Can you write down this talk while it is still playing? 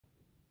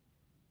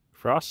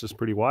Frost is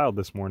pretty wild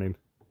this morning.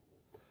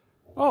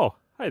 Oh,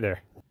 hi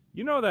there.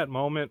 You know that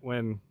moment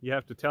when you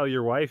have to tell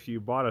your wife you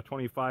bought a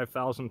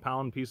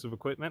 25,000-pound piece of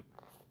equipment?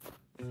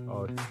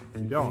 Oh,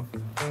 you don't.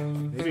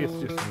 Maybe it's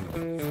just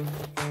me.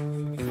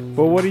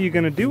 Well, what are you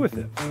going to do with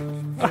it?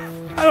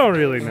 I don't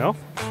really know.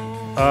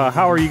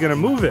 How are you going to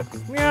move it?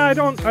 Yeah, I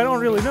don't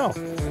really know.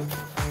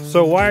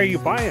 So why are you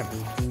buying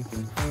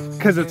it?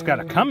 Because it's got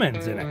a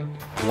Cummins in it.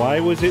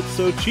 Why was it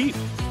so cheap?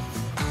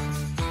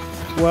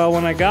 Well,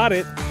 when I got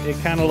it, it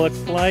kind of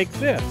looked like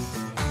this.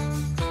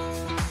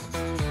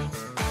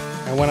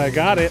 And when I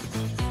got it,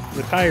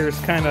 the tires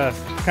kind of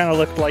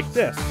looked like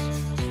this.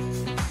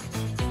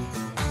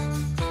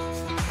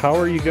 How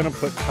are you going to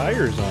put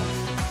tires on it?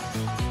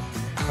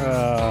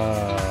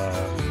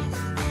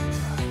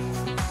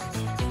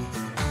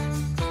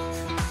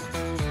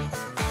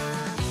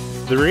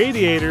 The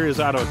radiator is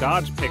out of a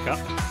Dodge pickup.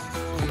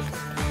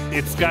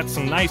 It's got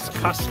some nice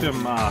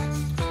custom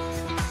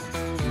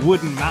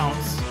wooden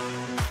mounts.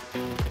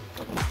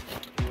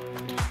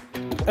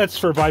 That's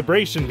for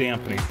vibration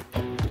dampening.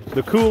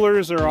 The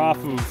coolers are off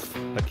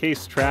of a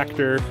Case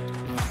tractor.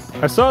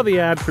 I saw the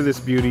ad for this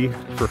beauty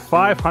for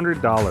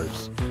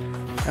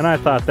 $500, and I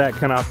thought that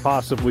cannot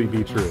possibly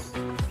be true.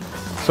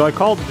 So I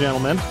called the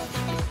gentleman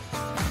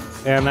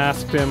and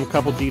asked him a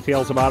couple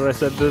details about it. I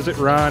said, does it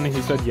run? He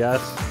said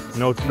yes.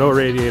 No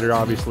radiator,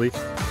 obviously.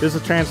 Does the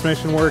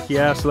transmission work?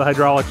 Yes. The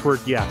hydraulics work?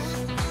 Yes.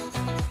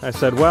 I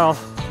said, well,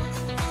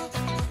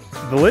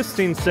 the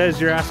listing says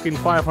you're asking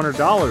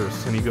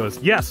 $500. And he goes,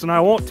 yes, and I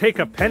won't take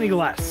a penny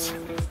less.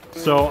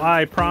 So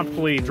I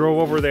promptly drove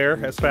over there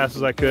as fast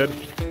as I could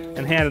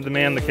and handed the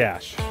man the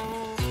cash.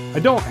 I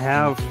don't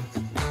have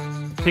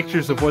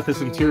pictures of what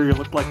this interior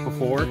looked like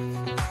before,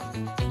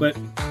 but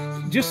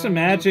just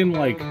imagine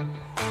like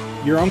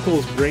your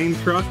uncle's grain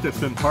truck that's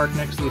been parked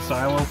next to the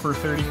silo for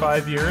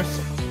 35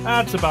 years.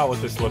 That's about what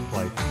this looked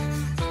like.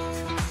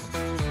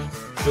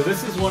 So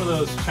this is one of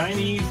those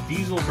Chinese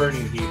diesel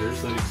burning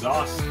heaters that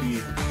exhaust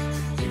the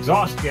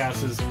exhaust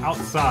gases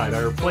outside.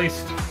 I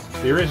replaced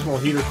the original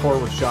heater core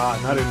with shot,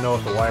 and I didn't know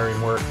if the wiring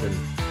worked, and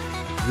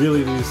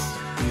really these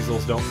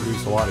diesels don't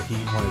produce a lot of heat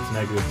when it's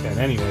 -10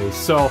 anyways.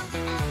 So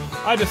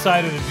I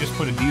decided to just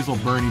put a diesel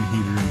burning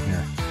heater in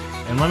here.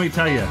 And let me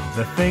tell you,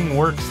 the thing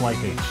works like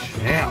a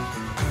champ.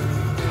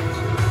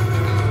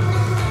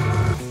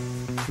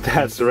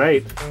 That's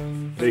right.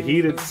 The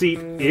heated seat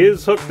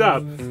is hooked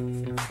up.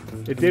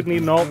 It did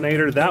need an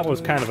alternator. That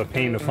was kind of a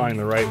pain to find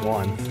the right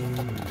one.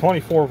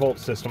 24-volt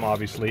system,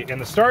 obviously. And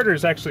the starter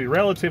is actually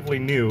relatively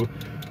new,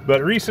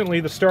 but recently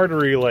the starter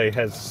relay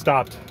has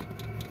stopped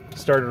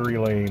starter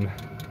relaying.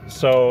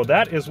 So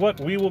that is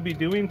what we will be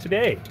doing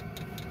today.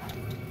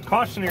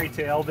 Cautionary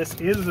tale, this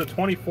is a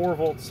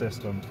 24-volt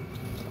system.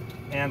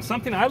 And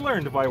something I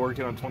learned by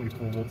working on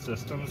 24-volt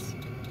systems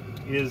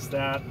is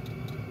that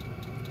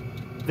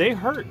they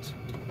hurt.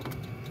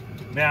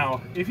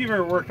 Now, if you've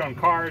ever worked on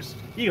cars,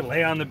 you can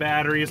lay on the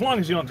battery. As long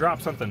as you don't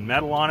drop something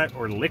metal on it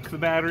or lick the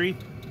battery,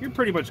 you're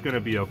pretty much going to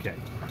be okay.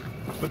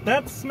 But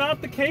that's not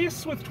the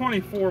case with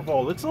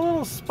 24-volt. It's a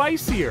little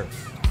spicier.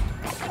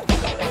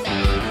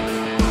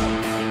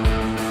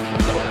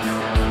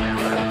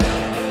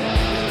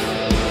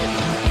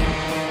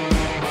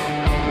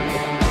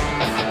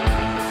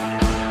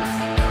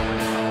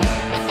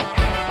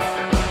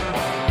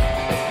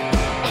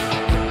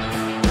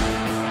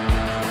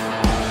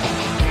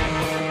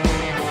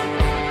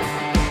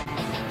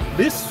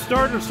 This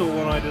starter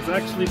solenoid is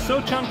actually so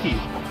chunky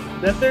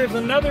that there's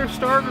another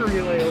starter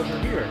relay over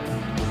here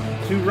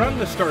to run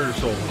the starter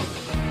solenoid.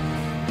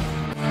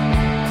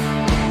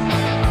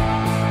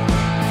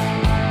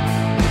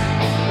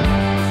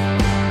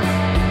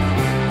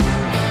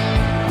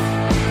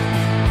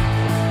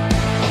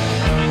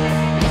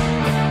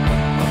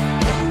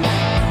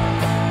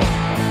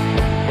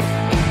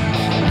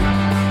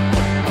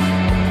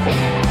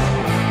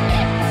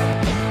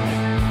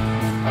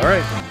 All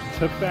right, let's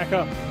hook back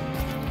up.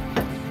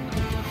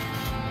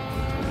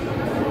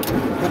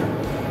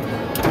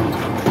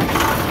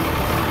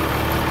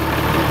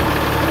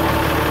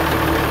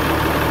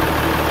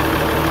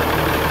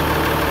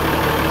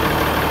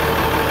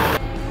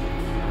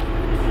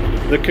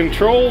 The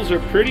controls are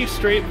pretty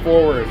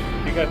straightforward.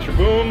 You got your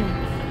boom,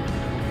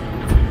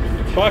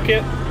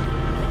 bucket,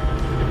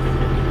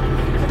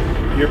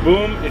 your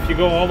boom. If you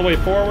go all the way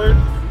forward,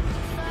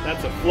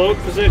 that's a float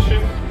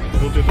position.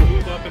 It'll just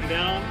move up and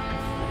down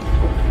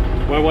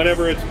by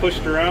whatever it's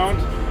pushed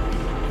around.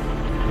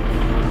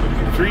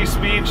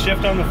 3-speed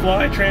shift on the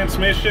fly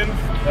transmission,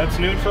 that's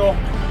neutral.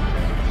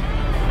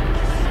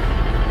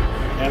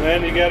 And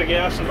then you got a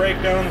gas and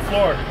brake down on the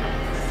floor.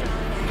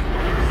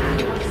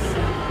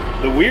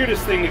 The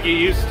weirdest thing to get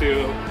used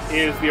to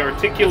is the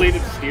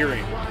articulated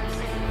steering.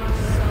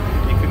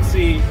 You can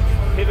see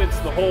pivots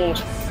the whole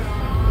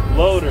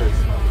loader,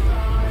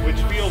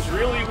 which feels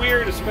really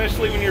weird,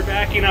 especially when you're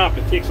backing up.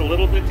 It takes a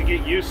little bit to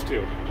get used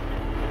to.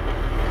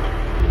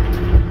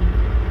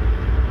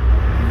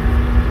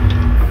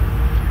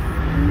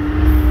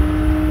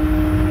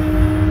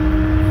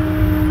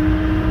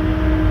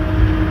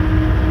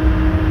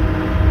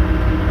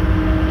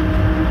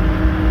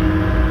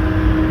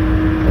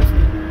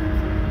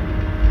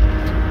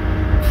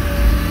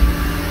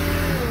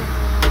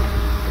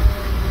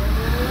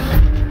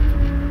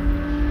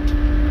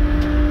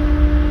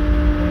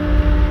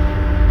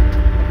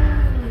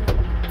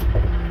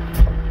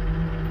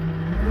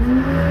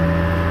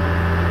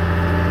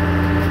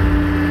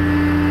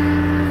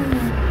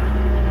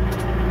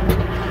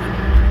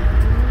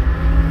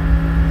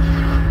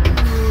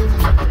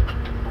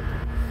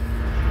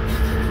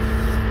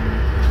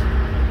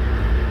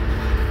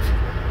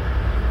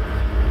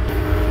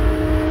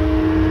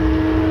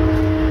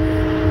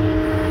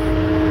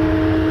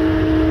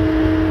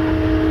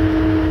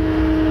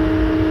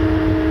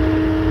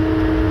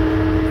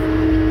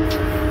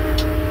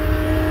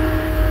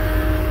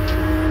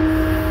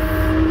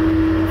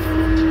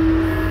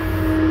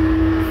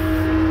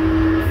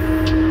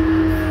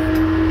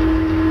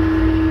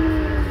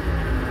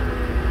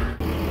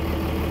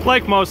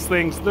 Like most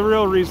things, the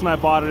real reason I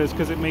bought it is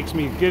because it makes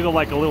me giggle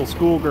like a little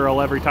schoolgirl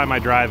every time I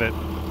drive it.